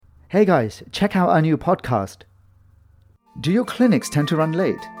Hey guys, check out our new podcast. Do your clinics tend to run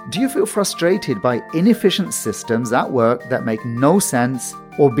late? Do you feel frustrated by inefficient systems at work that make no sense,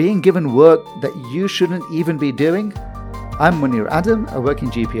 or being given work that you shouldn't even be doing? I'm Munir Adam, a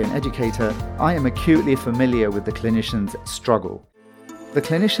working GP and educator. I am acutely familiar with the clinician's struggle. The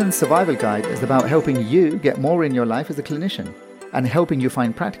Clinician's Survival Guide is about helping you get more in your life as a clinician and helping you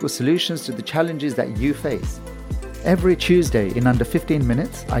find practical solutions to the challenges that you face. Every Tuesday, in under 15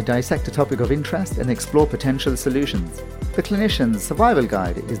 minutes, I dissect a topic of interest and explore potential solutions. The Clinician's Survival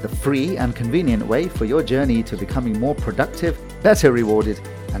Guide is the free and convenient way for your journey to becoming more productive, better rewarded,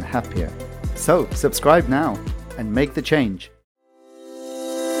 and happier. So, subscribe now and make the change.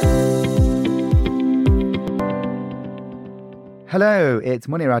 Hello, it's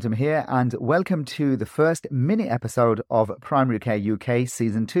Munir Adam here, and welcome to the first mini episode of Primary Care UK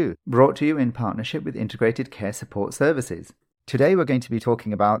Season 2, brought to you in partnership with Integrated Care Support Services. Today we're going to be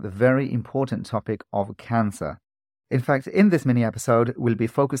talking about the very important topic of cancer. In fact, in this mini episode, we'll be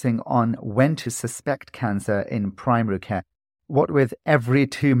focusing on when to suspect cancer in primary care. What with every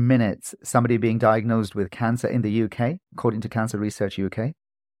 2 minutes somebody being diagnosed with cancer in the UK, according to Cancer Research UK,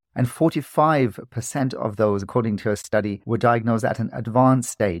 and 45% of those, according to a study, were diagnosed at an advanced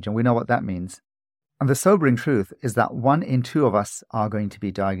stage, and we know what that means. And the sobering truth is that 1 in 2 of us are going to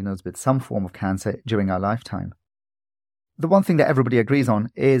be diagnosed with some form of cancer during our lifetime. The one thing that everybody agrees on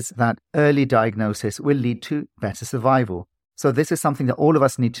is that early diagnosis will lead to better survival. So this is something that all of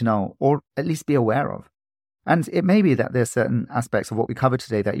us need to know, or at least be aware of. And it may be that there's certain aspects of what we covered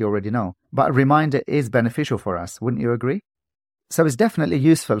today that you already know, but a reminder is beneficial for us, wouldn't you agree? So it's definitely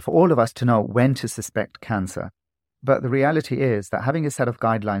useful for all of us to know when to suspect cancer. But the reality is that having a set of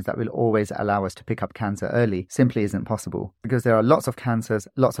guidelines that will always allow us to pick up cancer early simply isn't possible, because there are lots of cancers,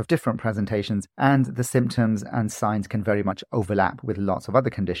 lots of different presentations, and the symptoms and signs can very much overlap with lots of other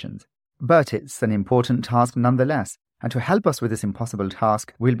conditions. But it's an important task nonetheless. And to help us with this impossible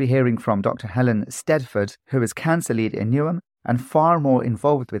task, we'll be hearing from Dr. Helen Stedford, who is cancer lead in Newham and far more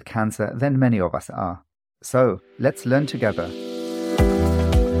involved with cancer than many of us are. So let's learn together.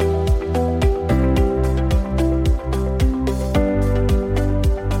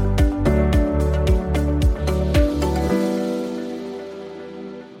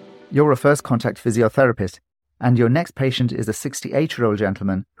 You're a first contact physiotherapist, and your next patient is a 68-year-old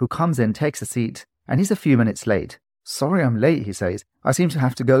gentleman who comes in, takes a seat, and he's a few minutes late. Sorry I'm late, he says. I seem to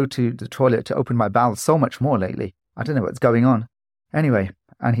have to go to the toilet to open my bowels so much more lately. I don't know what's going on. Anyway,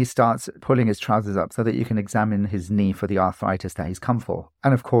 and he starts pulling his trousers up so that you can examine his knee for the arthritis that he's come for.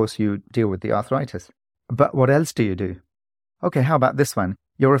 And of course, you deal with the arthritis. But what else do you do? Okay, how about this one?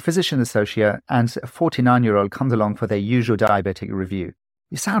 You're a physician associate, and a 49-year-old comes along for their usual diabetic review.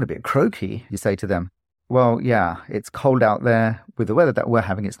 You sound a bit croaky, you say to them. Well, yeah, it's cold out there. With the weather that we're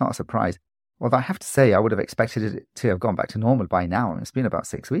having, it's not a surprise. Well, I have to say, I would have expected it to have gone back to normal by now, and it's been about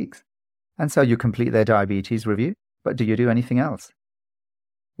 6 weeks. And so you complete their diabetes review, but do you do anything else?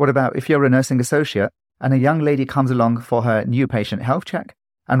 What about if you're a nursing associate and a young lady comes along for her new patient health check,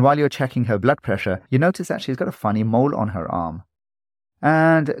 and while you're checking her blood pressure, you notice that she's got a funny mole on her arm?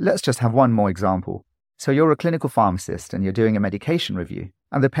 And let's just have one more example. So you're a clinical pharmacist and you're doing a medication review,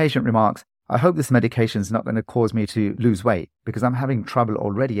 and the patient remarks, I hope this medication is not going to cause me to lose weight because I'm having trouble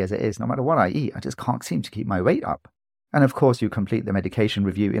already as it is. No matter what I eat, I just can't seem to keep my weight up. And of course, you complete the medication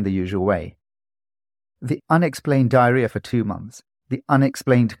review in the usual way. The unexplained diarrhea for 2 months, the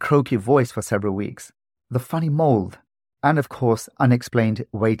unexplained croaky voice for several weeks, the funny mold, and of course, unexplained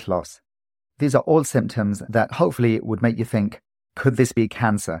weight loss. These are all symptoms that hopefully would make you think, could this be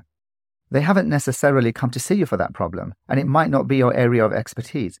cancer? They haven't necessarily come to see you for that problem, and it might not be your area of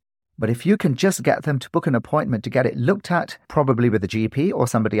expertise. But if you can just get them to book an appointment to get it looked at, probably with a GP or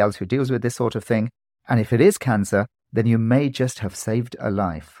somebody else who deals with this sort of thing, and if it is cancer, then you may just have saved a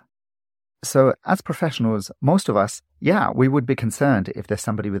life. So as professionals, most of us, we would be concerned if there's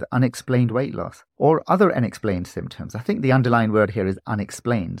somebody with unexplained weight loss or other unexplained symptoms. I think the underlying word here is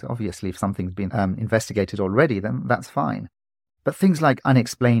unexplained. Obviously, if something's been investigated already, then that's fine. But things like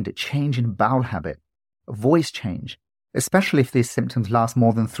unexplained change in bowel habit, voice change, especially if these symptoms last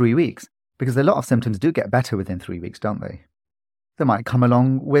more than 3 weeks, because a lot of symptoms do get better within 3 weeks, don't they? They might come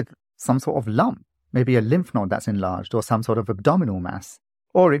along with some sort of lump, maybe a lymph node that's enlarged or some sort of abdominal mass.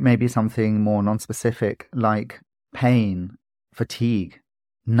 Or it may be something more non-specific like pain, fatigue,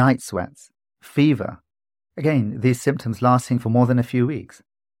 night sweats, fever. Again, these symptoms lasting for more than a few weeks.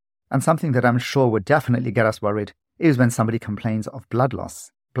 And something that I'm sure would definitely get us worried is when somebody complains of blood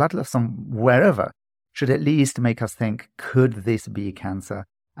loss. Blood loss from wherever should at least make us think, could this be cancer?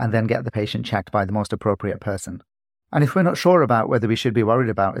 And then get the patient checked by the most appropriate person. And if we're not sure about whether we should be worried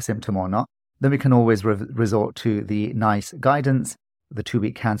about a symptom or not, then we can always resort to the NICE guidance, the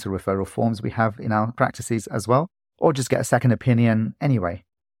 2-week cancer referral forms we have in our practices as well, or just get a second opinion anyway.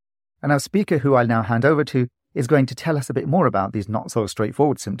 And our speaker, who I'll now hand over to, is going to tell us a bit more about these not so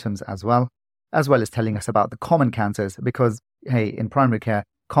straightforward symptoms as well as telling us about the common cancers, because, hey, in primary care,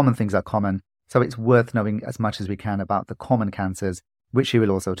 common things are common, so it's worth knowing as much as we can about the common cancers, which she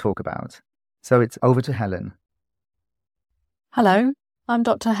will also talk about. So it's over to Helen. Hello, I'm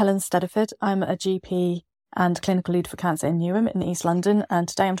Dr. Helen Steddiford. I'm a GP and clinical lead for cancer in Newham in East London, and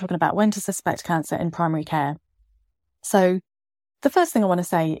today I'm talking about when to suspect cancer in primary care. So the first thing I want to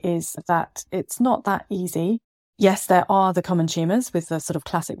say is that it's not that easy. Yes, there are the common tumours with the sort of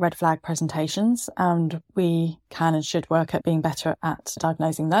classic red flag presentations, and we can and should work at being better at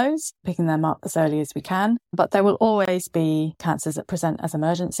diagnosing those, picking them up as early as we can. But there will always be cancers that present as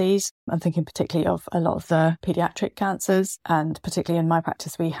emergencies. I'm thinking particularly of a lot of the paediatric cancers, and particularly in my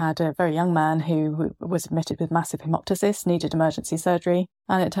practice, we had a very young man who was admitted with massive hemoptysis, needed emergency surgery,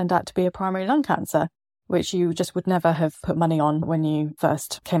 and it turned out to be a primary lung cancer, which you just would never have put money on when you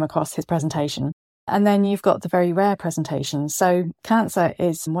first came across his presentation. And then you've got the very rare presentations. So cancer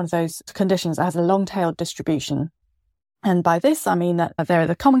is one of those conditions that has a long-tailed distribution. And by this, I mean that there are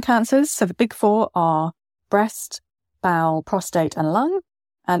the common cancers. So the big 4 are breast, bowel, prostate and lung.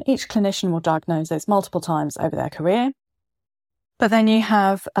 And each clinician will diagnose those multiple times over their career. But then you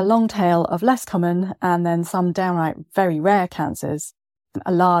have a long tail of less common and then some downright very rare cancers.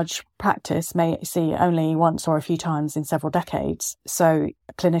 A large practice may see only once or a few times in several decades. So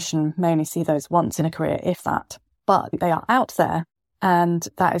a clinician may only see those once in a career, if that. But they are out there. And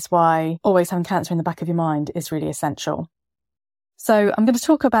that is why always having cancer in the back of your mind is really essential. So I'm going to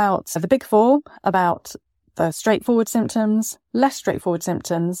talk about the big 4, about the straightforward symptoms, less straightforward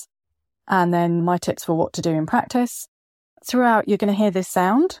symptoms, and then my tips for what to do in practice. Throughout, you're going to hear this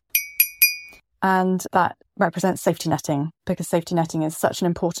sound. And that represents safety netting, because safety netting is such an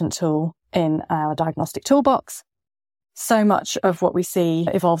important tool in our diagnostic toolbox. So much of what we see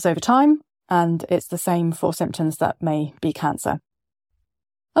evolves over time, and it's the same for symptoms that may be cancer.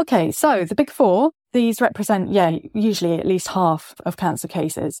 Okay, so the big 4, these represent, usually at least half of cancer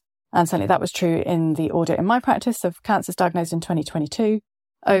cases. And certainly that was true in the audit in my practice of cancers diagnosed in 2022.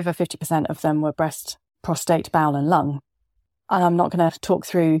 Over 50% of them were breast, prostate, bowel and lung. And I'm not going to talk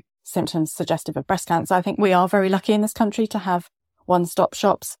through symptoms suggestive of breast cancer. I think we are very lucky in this country to have one-stop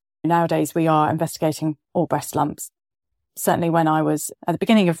shops. Nowadays, we are investigating all breast lumps. Certainly when I was at the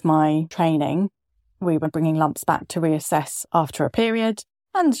beginning of my training, we were bringing lumps back to reassess after a period.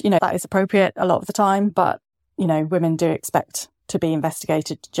 And, that is appropriate a lot of the time, but, women do expect to be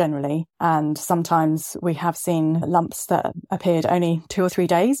investigated generally. And sometimes we have seen lumps that appeared only 2 or 3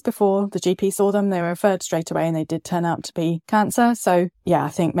 days before the GP saw them. They were referred straight away and they did turn out to be cancer. So I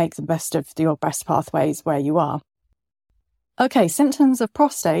think make the best of your breast pathways where you are. Okay, symptoms of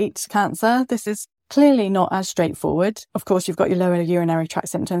prostate cancer. This is clearly not as straightforward. Of course, you've got your lower urinary tract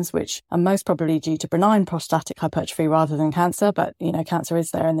symptoms, which are most probably due to benign prostatic hypertrophy rather than cancer. But, cancer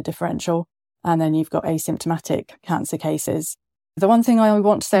is there in the differential. And then you've got asymptomatic cancer cases. The one thing I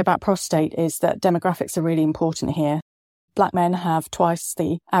want to say about prostate is that demographics are really important here. Black men have twice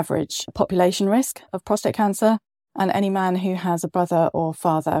the average population risk of prostate cancer, and any man who has a brother or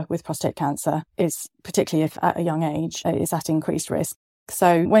father with prostate cancer is, particularly if at a young age, is at increased risk.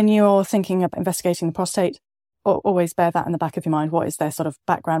 So when you're thinking of investigating the prostate, always bear that in the back of your mind. What is their sort of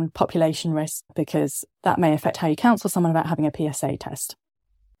background population risk? Because that may affect how you counsel someone about having a PSA test.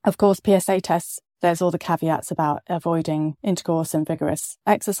 Of course, PSA tests, there's all the caveats about avoiding intercourse and vigorous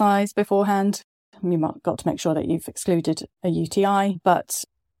exercise beforehand. You might got to make sure that you've excluded a UTI, but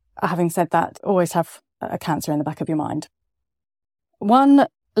having said that, always have a cancer in the back of your mind. One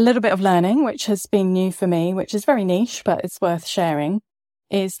little bit of learning, which has been new for me, which is very niche, but it's worth sharing,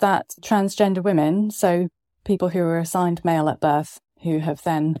 is that transgender women, so people who were assigned male at birth, who have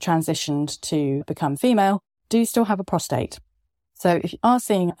then transitioned to become female, do still have a prostate. So if you are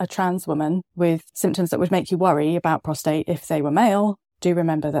seeing a trans woman with symptoms that would make you worry about prostate if they were male, do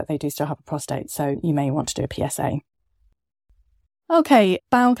remember that they do still have a prostate. So you may want to do a PSA. Okay,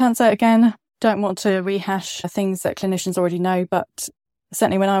 bowel cancer, again, don't want to rehash things that clinicians already know, but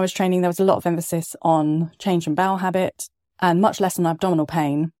certainly when I was training, there was a lot of emphasis on change in bowel habit and much less on abdominal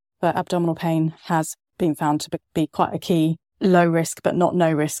pain. But abdominal pain has been found to be quite a key low risk but not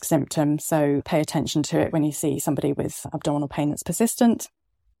no risk symptom, so pay attention to it when you see somebody with abdominal pain that's persistent.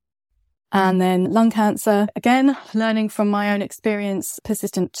 And then lung cancer, again, learning from my own experience,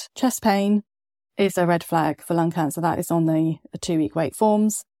 persistent chest pain is a red flag for lung cancer. That is on the 2-week wait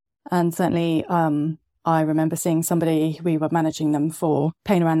forms. And certainly I remember seeing somebody, we were managing them for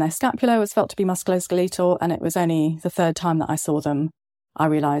pain around their scapula, was felt to be musculoskeletal, and it was only the third time that I saw them I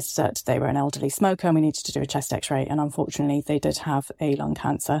realised that they were an elderly smoker and we needed to do a chest x-ray, and unfortunately they did have a lung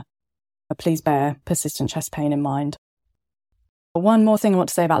cancer. Please bear persistent chest pain in mind. One more thing I want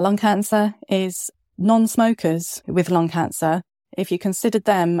to say about lung cancer is non-smokers with lung cancer, if you considered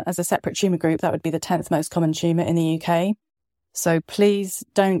them as a separate tumour group, that would be the 10th most common tumour in the UK. So please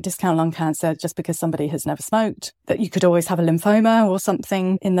don't discount lung cancer just because somebody has never smoked. That you could always have a lymphoma or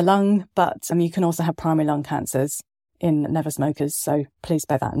something in the lung, but you can also have primary lung cancers in never smokers. So please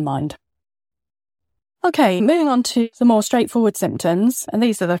bear that in mind. Okay, moving on to the more straightforward symptoms. And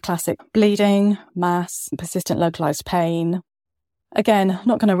these are the classic bleeding, mass, persistent localised pain. Again,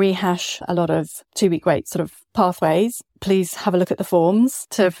 not going to rehash a lot of 2-week wait sort of pathways. Please have a look at the forms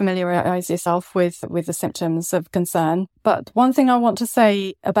to familiarise yourself with the symptoms of concern. But one thing I want to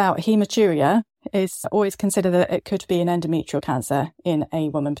say about hematuria is always consider that it could be an endometrial cancer in a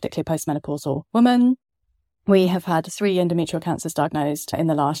woman, particularly a postmenopausal woman. We have had 3 endometrial cancers diagnosed in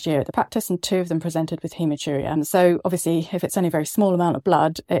the last year at the practice, and 2 of them presented with hematuria. And so obviously, if it's only a very small amount of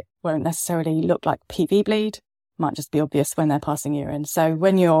blood, it won't necessarily look like PV bleed. Might just be obvious when they're passing urine. So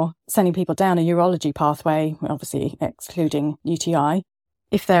when you're sending people down a urology pathway, obviously excluding UTI,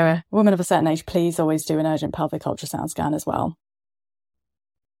 if they're a woman of a certain age, please always do an urgent pelvic ultrasound scan as well.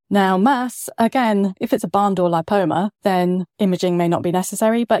 Now, mass, again, if it's a barn door lipoma, then imaging may not be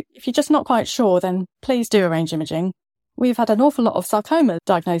necessary. But if you're just not quite sure, then please do arrange imaging. We've had an awful lot of sarcoma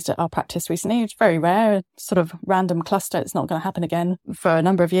diagnosed at our practice recently. It's very rare, sort of random cluster. It's not going to happen again for a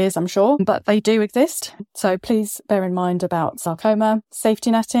number of years, I'm sure, but they do exist. So please bear in mind about sarcoma.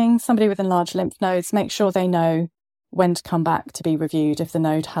 Safety netting, somebody with enlarged lymph nodes, make sure they know when to come back to be reviewed if the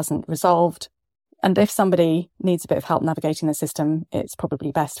node hasn't resolved. And if somebody needs a bit of help navigating the system, it's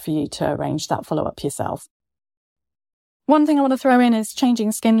probably best for you to arrange that follow-up yourself. One thing I want to throw in is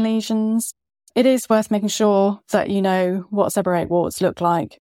changing skin lesions. It is worth making sure that you know what seborrheic warts look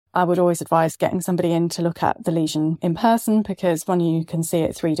like. I would always advise getting somebody in to look at the lesion in person, because when you can see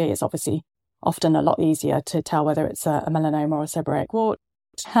it 3D, it's obviously often a lot easier to tell whether it's a melanoma or a seborrheic wart.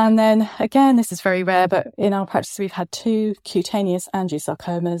 And then, again, this is very rare, but in our practice, we've had 2 cutaneous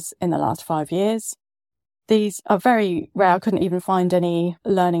angiosarcomas in the last 5 years. These are very rare. I couldn't even find any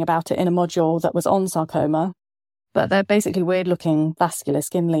learning about it in a module that was on sarcoma. But they're basically weird-looking vascular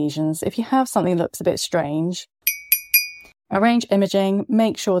skin lesions. If you have something that looks a bit strange, arrange imaging,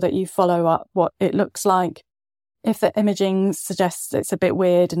 make sure that you follow up what it looks like. If the imaging suggests it's a bit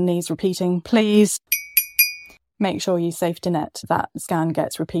weird and needs repeating, please make sure you safety net that scan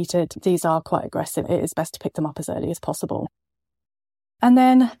gets repeated. These are quite aggressive. It is best to pick them up as early as possible. And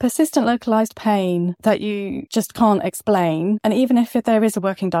then persistent localised pain that you just can't explain. And even if there is a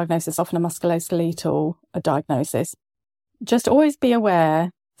working diagnosis, often a musculoskeletal diagnosis, just always be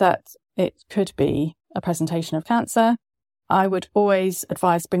aware that it could be a presentation of cancer. I would always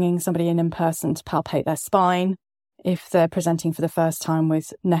advise bringing somebody in person to palpate their spine if they're presenting for the first time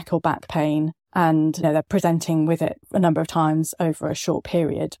with neck or back pain and they're presenting with it a number of times over a short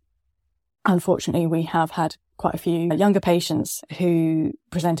period. Unfortunately, we have had quite a few younger patients who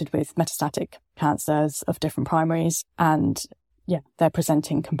presented with metastatic cancers of different primaries, and their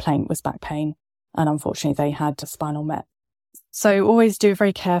presenting complaint was back pain, and unfortunately they had a spinal met. So always do a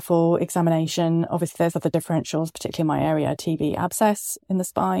very careful examination. Obviously there's other differentials, particularly in my area, TB abscess in the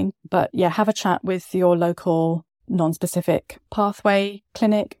spine, but have a chat with your local non-specific pathway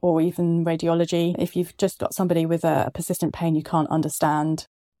clinic or even radiology if you've just got somebody with a persistent pain you can't understand.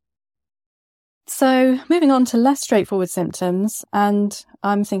 So moving on to less straightforward symptoms, and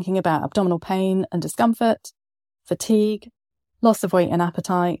I'm thinking about abdominal pain and discomfort, fatigue, loss of weight and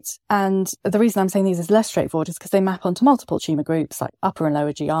appetite. And the reason I'm saying these is less straightforward is because they map onto multiple tumour groups like upper and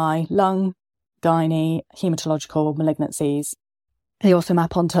lower GI, lung, gynae, haematological malignancies. They also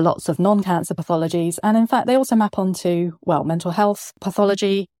map onto lots of non-cancer pathologies. And in fact, they also map onto, mental health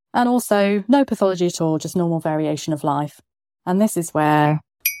pathology and also no pathology at all, just normal variation of life. And this is where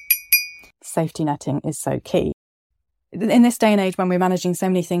safety netting is so key. In this day and age, when we're managing so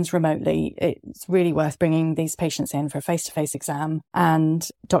many things remotely, it's really worth bringing these patients in for a face-to-face exam and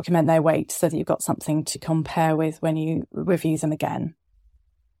document their weight so that you've got something to compare with when you review them again.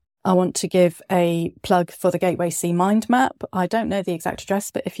 I want to give a plug for the Gateway C Mind Map. I don't know the exact address,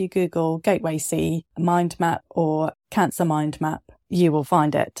 but if you Google Gateway C Mind Map or Cancer Mind Map, you will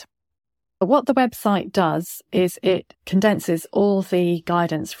find it. What the website does is it condenses all the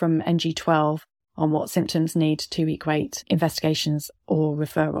guidance from NG12 on what symptoms need 2-week wait, investigations or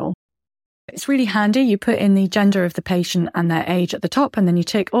referral. It's really handy. You put in the gender of the patient and their age at the top, and then you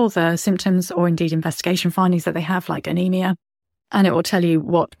tick all the symptoms or indeed investigation findings that they have, like anemia, and it will tell you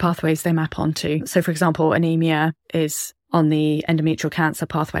what pathways they map onto. So, for example, anemia is on the endometrial cancer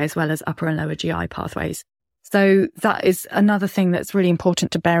pathway as well as upper and lower GI pathways. So that is another thing that's really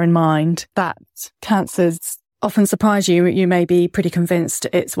important to bear in mind, that cancers often surprise you. You may be pretty convinced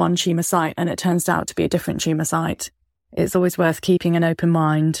it's one tumour site and it turns out to be a different tumour site. It's always worth keeping an open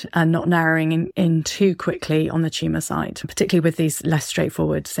mind and not narrowing in too quickly on the tumour site, particularly with these less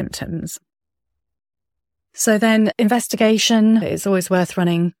straightforward symptoms. So then investigation, it's always worth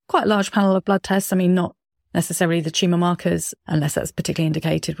running quite a large panel of blood tests. I mean, not necessarily the tumour markers, unless that's particularly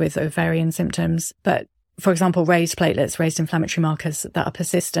indicated with ovarian symptoms. But for example, raised platelets, raised inflammatory markers that are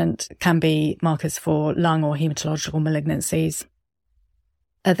persistent can be markers for lung or haematological malignancies.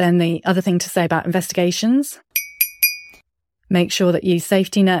 And then the other thing to say about investigations, make sure that you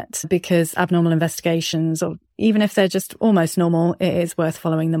safety net, because abnormal investigations, or even if they're just almost normal, it is worth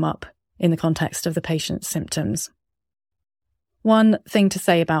following them up in the context of the patient's symptoms. One thing to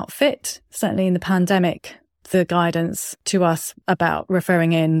say about FIT, certainly in the pandemic, the guidance to us about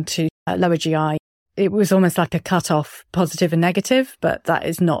referring in to lower GI, it was almost like a cut-off, positive and negative, but that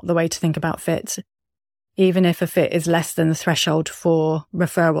is not the way to think about FIT. Even if a FIT is less than the threshold for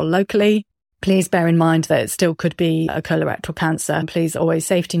referral locally, please bear in mind that it still could be a colorectal cancer. Please always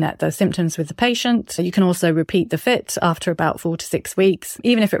safety net the symptoms with the patient. You can also repeat the FIT after about 4 to 6 weeks.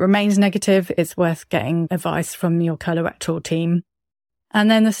 Even if it remains negative, it's worth getting advice from your colorectal team.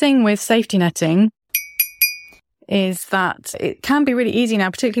 And then the thing with safety netting is that it can be really easy now,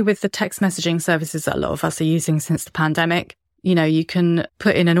 particularly with the text messaging services that a lot of us are using since the pandemic. You know, you can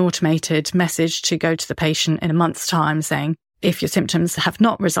put in an automated message to go to the patient in a month's time saying, if your symptoms have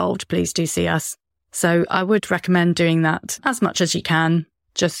not resolved, please do see us. So I would recommend doing that as much as you can,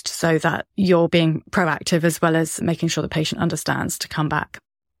 just so that you're being proactive as well as making sure the patient understands to come back.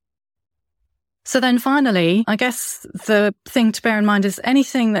 So then finally, I guess the thing to bear in mind is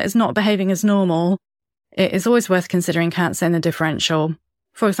anything that is not behaving as normal, it is always worth considering cancer in the differential.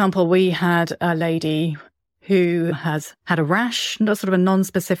 For example, we had a lady who has had a rash, sort of a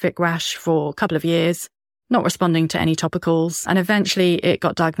non-specific rash for a couple of years, not responding to any topicals, and eventually it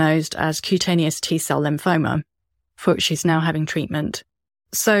got diagnosed as cutaneous T-cell lymphoma, for which she's now having treatment.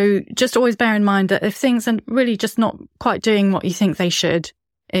 So just always bear in mind that if things are really just not quite doing what you think they should,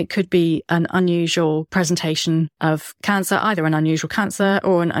 it could be an unusual presentation of cancer, either an unusual cancer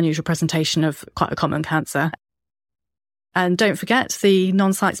or an unusual presentation of quite a common cancer. And don't forget the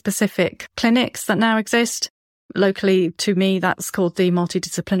non-site specific clinics that now exist. Locally, to me, that's called the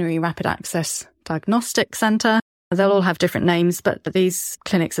Multidisciplinary Rapid Access Diagnostic Centre. They'll all have different names, but these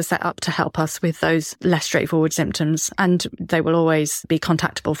clinics are set up to help us with those less straightforward symptoms, and they will always be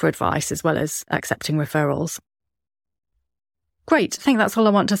contactable for advice as well as accepting referrals. Great. I think that's all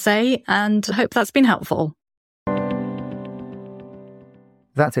I want to say, and hope that's been helpful.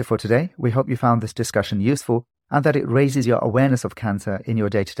 That's it for today. We hope you found this discussion useful and that it raises your awareness of cancer in your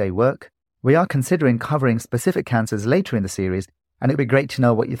day-to-day work. We are considering covering specific cancers later in the series, and it'd be great to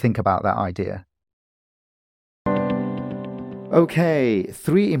know what you think about that idea. Okay,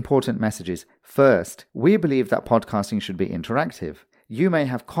 3 important messages. First, we believe that podcasting should be interactive. You may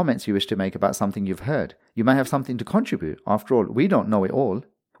have comments you wish to make about something you've heard. You may have something to contribute. After all, we don't know it all.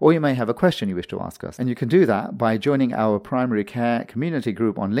 Or you may have a question you wish to ask us. And you can do that by joining our primary care community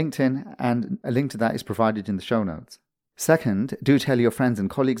group on LinkedIn, and a link to that is provided in the show notes. Second, do tell your friends and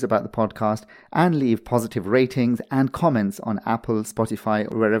colleagues about the podcast and leave positive ratings and comments on Apple,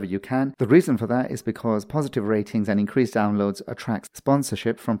 Spotify, or wherever you can. The reason for that is because positive ratings and increased downloads attracts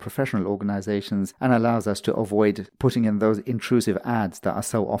sponsorship from professional organizations and allows us to avoid putting in those intrusive ads that are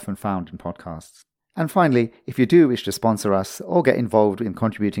so often found in podcasts. And finally, if you do wish to sponsor us or get involved in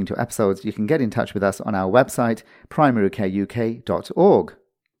contributing to episodes, you can get in touch with us on our website, primarycareuk.org.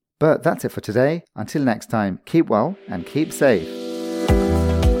 But that's it for today. Until next time, keep well and keep safe.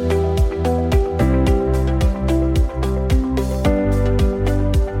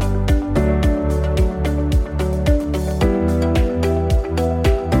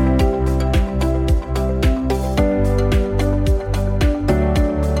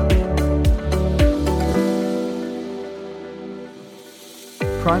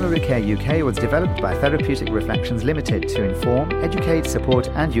 Primary Care UK was developed by Therapeutic Reflections Limited to inform, educate, support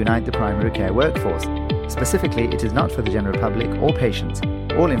and unite the primary care workforce. Specifically, it is not for the general public or patients.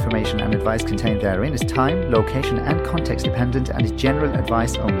 All information and advice contained therein is time, location and context dependent and is general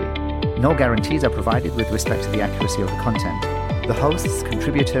advice only. No guarantees are provided with respect to the accuracy of the content. The hosts,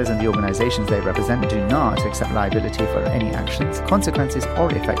 contributors, and the organizations they represent do not accept liability for any actions, consequences,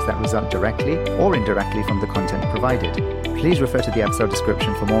 or effects that result directly or indirectly from the content provided. Please refer to the episode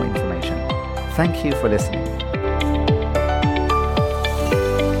description for more information. Thank you for listening.